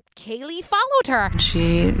 and Kaylee followed her.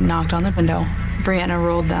 She knocked on the window, Brianna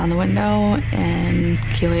rolled down the window, and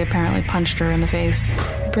Keely apparently punched her in the face.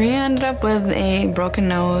 Bria ended up with a broken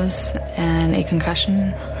nose and a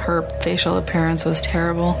concussion. Her facial appearance was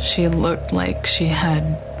terrible. She looked like she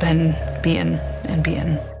had been beaten and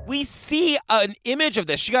beaten. We see an image of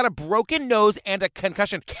this. She got a broken nose and a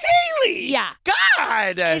concussion. Kaylee! Yeah.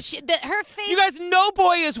 God! Her face... You guys, no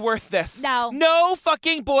boy is worth this. No. No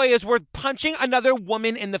fucking boy is worth punching another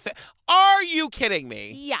woman in the face. Are you kidding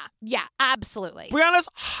me? Yeah, absolutely. Brianna's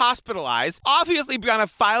hospitalized. Obviously, Brianna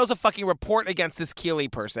files a fucking report against this Keely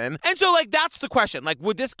person. And so, that's the question.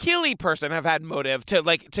 Would this Keely person have had motive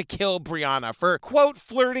to kill Brianna for, quote,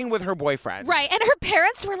 flirting with her boyfriend? Right, and her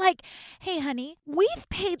parents were like, hey, honey, we've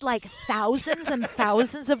paid, thousands and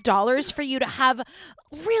thousands of dollars for you to have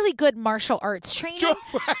really good martial arts training.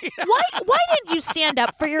 Right. Why didn't you stand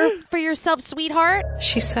up for yourself, sweetheart?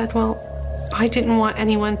 She said, well, I didn't want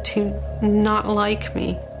anyone to not like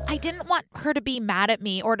me. I didn't want her to be mad at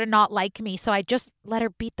me or to not like me, so I just let her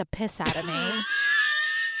beat the piss out of me.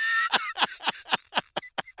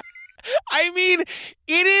 I mean,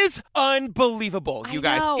 it is unbelievable, you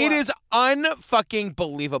guys. know. It is unfucking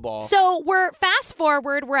believable. So we're fast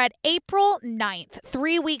forward. We're at April 9th,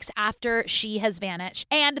 3 weeks after she has vanished.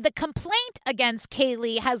 And the complaint against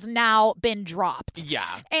Kaylee has now been dropped.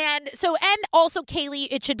 Yeah. And also Kaylee,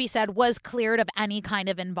 it should be said, was cleared of any kind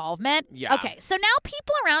of involvement. Yeah. Okay, so now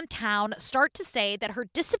people around town start to say that her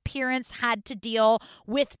disappearance had to deal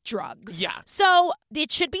with drugs. Yeah. So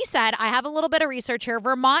it should be said, I have a little bit of research here.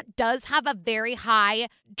 Vermont does have a very high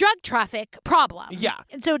drug traffic problem. Yeah.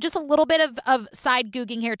 And so just a little bit of side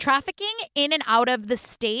googing here. Trafficking in and out of the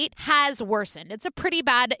state has worsened. It's a pretty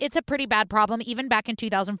bad problem even back in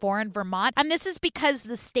 2004 in Vermont. And this is because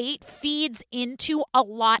the state feeds into a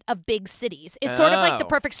lot of big cities. It's sort of like the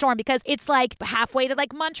perfect storm because it's halfway to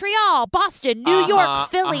Montreal, Boston, New York,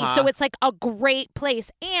 Philly. So it's a great place.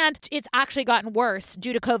 And it's actually gotten worse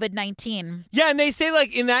due to COVID-19. Yeah, and they say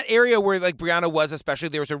in that area where Brianna was especially,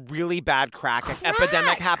 there was a really bad crack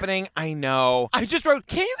epidemic happening. I know. I just wrote,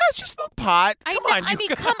 can't you guys just smoke pot? Come on.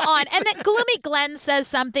 Come on. And then Gloomy Glenn says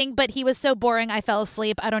something, but he was so boring I fell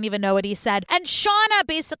asleep. I don't even know what he said. And Shauna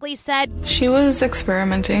basically said, she was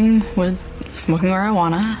experimenting with smoking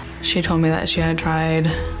marijuana. She told me that she had tried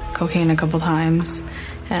cocaine a couple times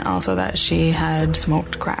and also that she had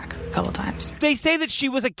smoked crack a couple times. They say that she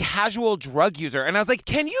was a casual drug user. And I was like,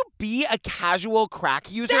 can you be a casual crack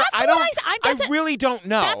user? I really don't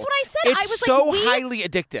know. That's what I said. It's I was so highly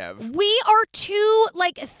addictive. We are two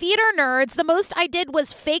theater nerds. The most I did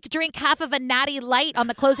was fake drink half of a Natty Light on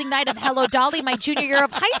the closing night of Hello Dolly my junior year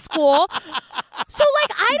of high school. So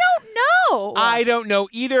I don't know. I don't know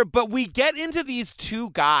either, but we get into these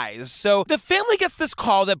two guys. So the family gets this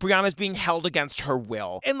call that Brianna's being held against her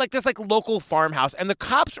will in this local farmhouse, and the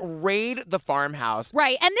cops raid the farmhouse.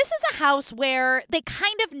 Right, and this is a house where they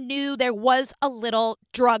kind of knew there was a little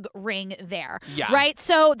drug ring there. Yeah. Right,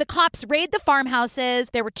 so the cops raid the farmhouses.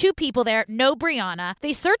 There were two people there, no Brianna.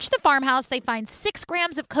 They search the farmhouse. They find 6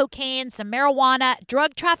 grams of cocaine, some marijuana,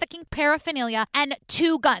 drug trafficking paraphernalia, and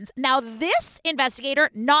 2 guns. Now this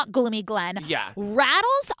investigator, not Gloomy Glenn,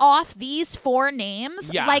 rattles off these 4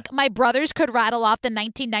 names like my brothers could rattle off the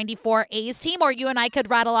 1994 A's team, or you and I could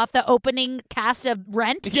rattle off the opening cast of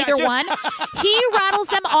Rent, either one. He rattles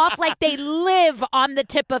them off like they live on the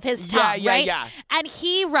tip of his tongue, right? Yeah. And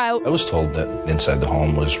he wrote... I was told that inside the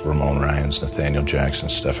home was Ramon Ryans, Nathaniel Jackson,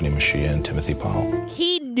 Stephanie Machia, and Timothy Powell.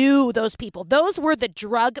 He knew those people. Those were the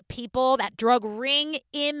drug people, that drug ring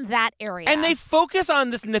in that area. And they focus on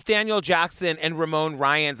this Nathaniel Jackson and Ramon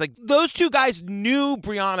Ryans. Those 2 guys knew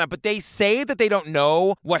Brianna, but they say that they don't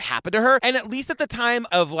know what happened to her. And at least at the time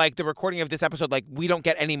of the recording of this episode, we don't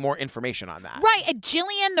get any more information on that. Right. And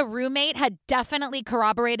Jillian, the roommate, had definitely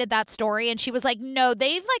corroborated that story. And she was like, no,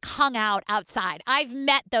 they've hung out outside. I've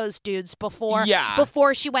met those dudes before. Yeah.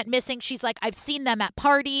 Before she went missing. She's like, I've seen them at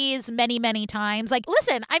parties many, many times.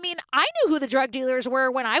 Listen, I mean, I knew who the drug dealers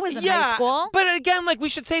were when I was in high school. But again, we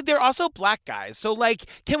should say they're also black guys. So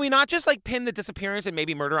can we not just pin the disappearance and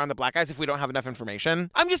maybe murder on the black guys if we don't have enough information?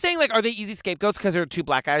 I'm just saying, are they easy scapegoats because there are 2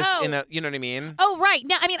 black guys in a, you know what I mean? Oh, right.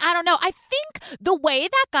 Now, I mean, I don't know. I think the way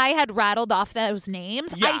that guy had rattled off those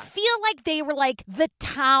names, I feel like they were the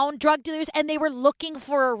town drug dealers and they were looking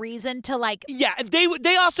for a reason to Yeah,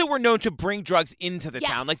 they also were known to bring drugs into the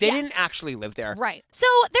town. They didn't actually live there. Right. So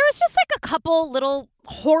there was just a couple little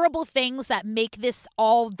horrible things that make this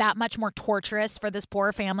all that much more torturous for this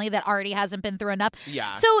poor family that already hasn't been through enough.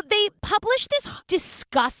 Yeah. So they published this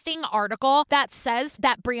disgusting article that says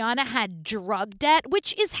that Brianna had drug debt,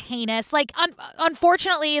 which is heinous. Like,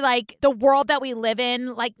 unfortunately, like the world that we live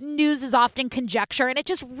in, like news is often conjecture, and it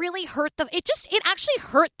just really hurt it actually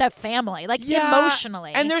hurt the family, like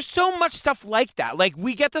emotionally. And there's so much stuff like that. Like,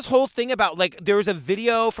 we get this whole thing about, like, there was a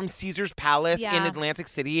video from Caesar's Palace in Atlantic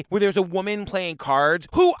City where there's a woman playing cards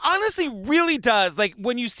who honestly really does, like,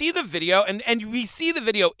 when you see the video, and we see the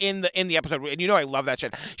video in the episode, and you know I love that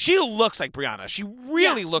shit. She looks like Brianna. She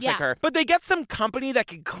really looks like her. But they get some company that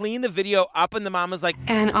can clean the video up, and the mom is like...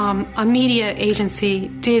 And a media agency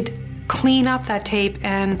did clean up that tape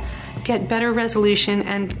and get better resolution,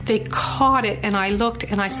 and they caught it, and I looked,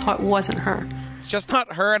 and I saw it wasn't her. It's just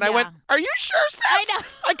not her, and I went, are you sure, sis? I know.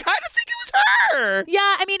 I kind of think it was her.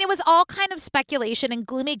 Yeah, I mean, it was all kind of speculation, and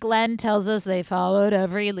Gloomy Glenn tells us they followed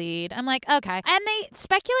every lead. I'm like, okay. And they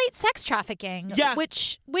speculate sex trafficking,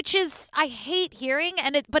 which is, I hate hearing,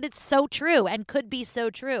 but it's so true and could be so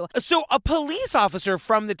true. So a police officer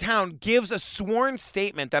from the town gives a sworn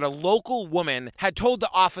statement that a local woman had told the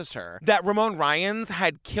officer that Ramon Ryans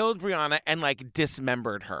had killed Brianna and, like,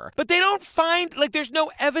 dismembered her. But they don't find, like, there's no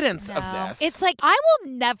evidence of this. It's like, I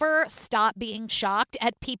will never stop being shocked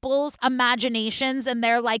at people's imaginations and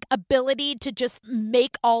their, like, ability to just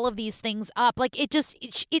make all of these things up. Like, it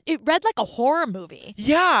read like a horror movie.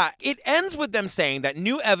 Yeah, it ends with them saying that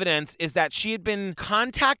new evidence is that she had been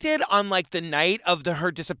contacted on, like, the night of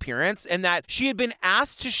her disappearance, and that she had been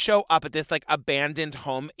asked to show up at this, like, abandoned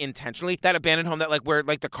home intentionally. That abandoned home that, like, where,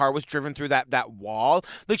 like, the car was driven through that wall.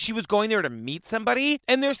 Like, she was going there to meet somebody.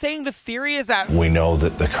 And they're saying the theory is that... We know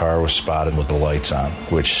that the car was spotted with the lights on,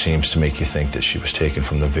 which seems to make you think that she was taken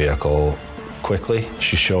from the vehicle quickly.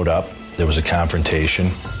 She showed up. There was a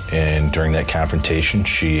confrontation, and during that confrontation,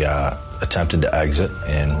 she attempted to exit,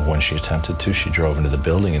 and when she attempted to, she drove into the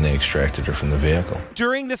building, and they extracted her from the vehicle.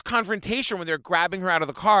 During this confrontation, when they're grabbing her out of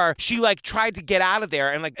the car, she, like, tried to get out of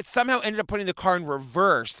there, and, like, it somehow ended up putting the car in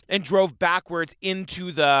reverse and drove backwards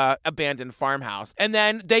into the abandoned farmhouse. And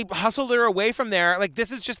then they hustled her away from there. Like,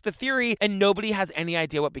 this is just the theory, and nobody has any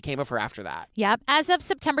idea what became of her after that. Yep. As of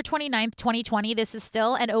September 29th, 2020, this is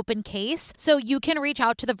still an open case, so you can reach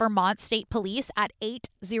out to the Vermont State Police at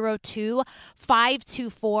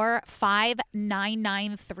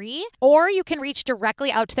 802-524-5993, or you can reach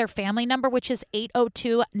directly out to their family number, which is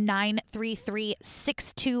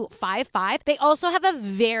 802-933-6255. They also have a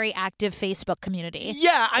very active Facebook community.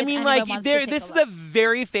 Yeah, I mean, like, this is a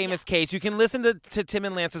very famous case. You can listen to Tim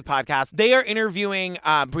and Lance's podcast. They are interviewing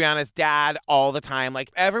Brianna's dad all the time. Like,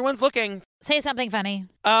 everyone's looking. Say something funny.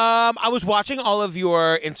 I was watching all of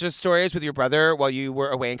your Insta stories with your brother while you were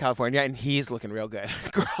away in California, and he's looking real good,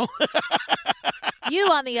 girl.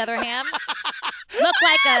 You, on the other hand, look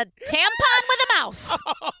like a tampon with a mouth.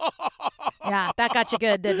 Yeah, that got you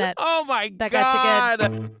good, didn't it? Oh, my God. That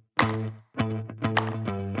got you good.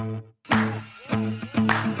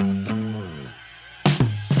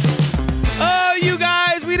 Oh, you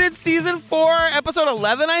guys, we did season 4, episode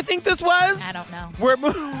 11, I think this was. I don't know.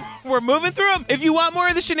 We're moving through them. If you want more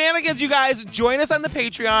of the shenanigans, you guys, join us on the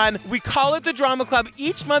Patreon. We call it the Drama Club.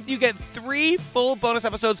 Each month, you get 3 full bonus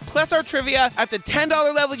episodes, plus our trivia. At the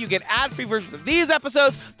 $10 level, you get ad-free versions of these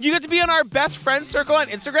episodes. You get to be on our best friend circle on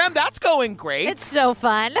Instagram. That's going great. It's so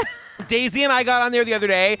fun. Daisy and I got on there the other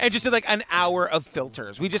day and just did like an hour of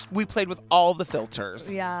filters. We played with all the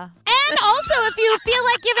filters. Yeah. And also, if you feel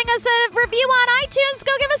like giving us a review on iTunes,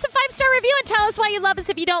 go give us a 5-star review and tell us why you love us.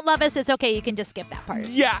 If you don't love us, it's okay. You can just skip that part.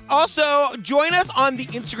 Yeah. Also, join us on the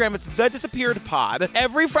Instagram. It's The Disappeared Pod.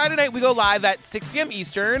 Every Friday night, we go live at 6 p.m.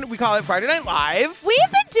 Eastern. We call it Friday Night Live.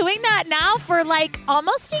 We've been doing that now for like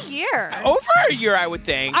almost a year. Over a year, I would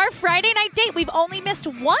think. Our Friday night date, we've only missed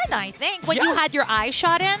one, I think, when you had your eye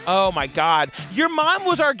shot in. Oh my God. Your mom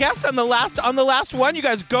was our guest on the last one. You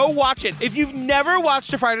guys, go watch it. If you've never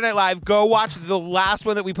watched a Friday Night Live, go watch the last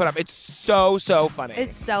one that we put up. It's so funny.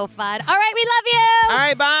 It's so fun. All right, we love you. All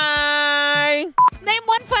right, bye. Name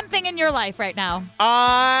one fun thing in your life right now.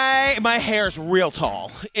 My hair's real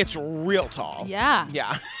tall. It's real tall. Yeah.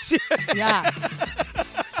 Yeah. Yeah.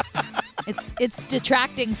 It's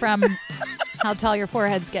detracting from how tall your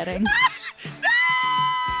forehead's getting.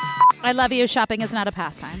 I love you. Shopping is not a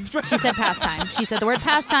pastime. She said pastime. She said the word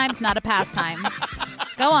pastime's not a pastime.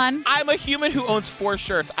 Go on. I'm a human who owns 4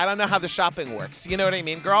 shirts. I don't know how the shopping works. You know what I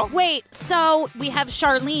mean, girl? Wait, so we have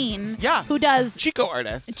Charlene, who does... Chico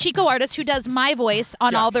Artist, who does my voice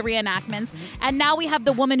on all the reenactments. And now we have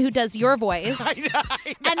the woman who does your voice. I know.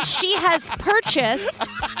 And she has purchased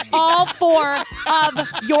all 4 of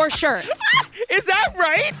your shirts. Is that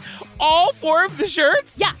right? All 4 of the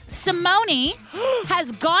shirts? Yeah, Simone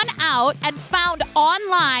has gone out and found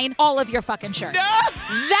online all of your fucking shirts. No!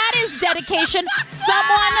 That is dedication.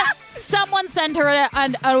 Someone send her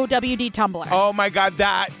an OWD Tumblr. Oh my God,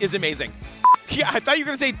 that is amazing. Yeah, I thought you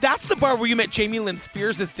were going to say, that's the bar where you met Jamie Lynn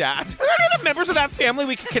Spears' dad. Are there any other members of that family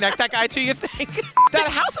we can connect that guy to, you think? That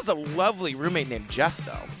house has a lovely roommate named Jeff,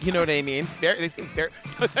 though. You know what I mean? They seem very...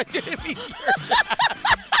 I didn't mean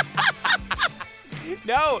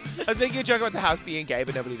No, I was making a joke about the house being gay,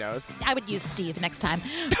 but nobody knows. I would use Steve next time.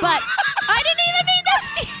 But I didn't even mean this,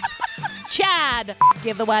 Steve. Chad.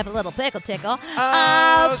 Give the wife a little pickle tickle.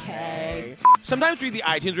 Okay. Sometimes read the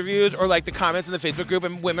iTunes reviews or like the comments in the Facebook group,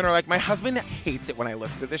 and women are like, my husband hates it when I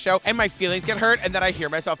listen to this show, and my feelings get hurt, and then I hear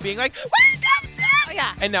myself being like, welcome to...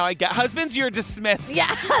 Yeah. And now I get, husbands, you're dismissed. Yeah,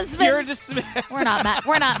 husbands. You're dismissed. We're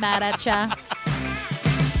not mad at ya.